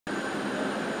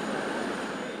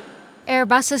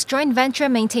Airbus's joint venture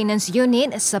maintenance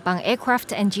unit, Sepang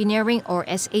Aircraft Engineering or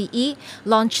SAE,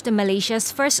 launched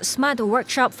Malaysia's first smart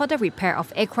workshop for the repair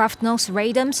of aircraft nose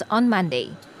radomes on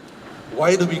Monday.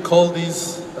 Why do we call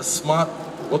these a smart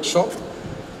workshop?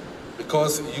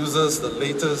 Because it uses the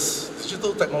latest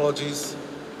digital technologies,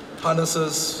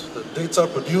 harnesses the data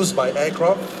produced by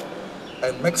aircraft,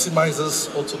 and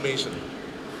maximizes automation,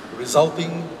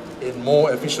 resulting in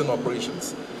more efficient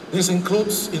operations. This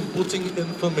includes inputting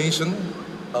information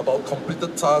about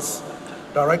completed tasks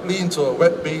directly into a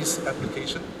web-based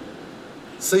application,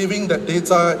 saving that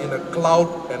data in a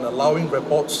cloud and allowing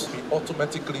reports to be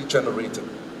automatically generated.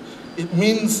 It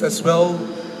means as well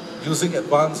using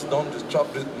advanced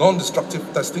non-destructive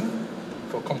testing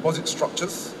for composite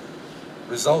structures,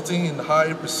 resulting in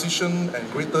high precision and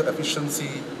greater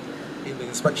efficiency in the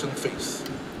inspection phase.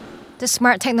 The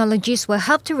smart technologies will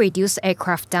help to reduce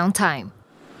aircraft downtime.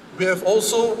 We have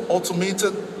also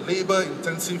automated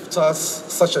labor-intensive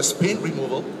tasks such as paint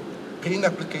removal, paint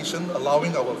application,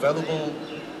 allowing our valuable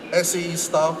SAE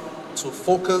staff to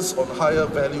focus on higher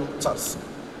value tasks.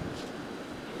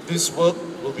 This work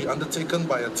will be undertaken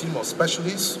by a team of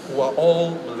specialists who are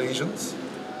all Malaysians.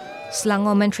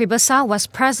 Selangor Mentri Besar was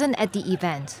present at the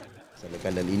event.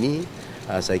 Dan ini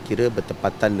saya kira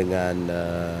bertepatan dengan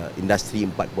industri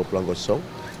 4.0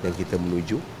 yang kita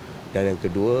menuju. Dan yang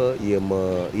kedua,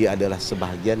 ia adalah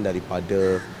sebahagian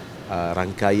daripada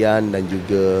rangkaian dan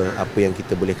juga apa yang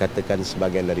kita boleh katakan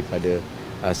sebahagian daripada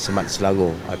Smart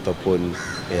Selangor ataupun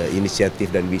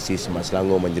inisiatif dan visi Smart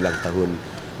Selangor menjelang tahun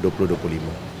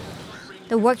 2025.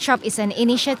 The workshop is an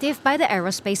initiative by the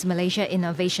Aerospace Malaysia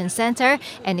Innovation Centre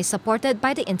and is supported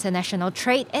by the International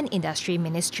Trade and Industry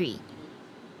Ministry.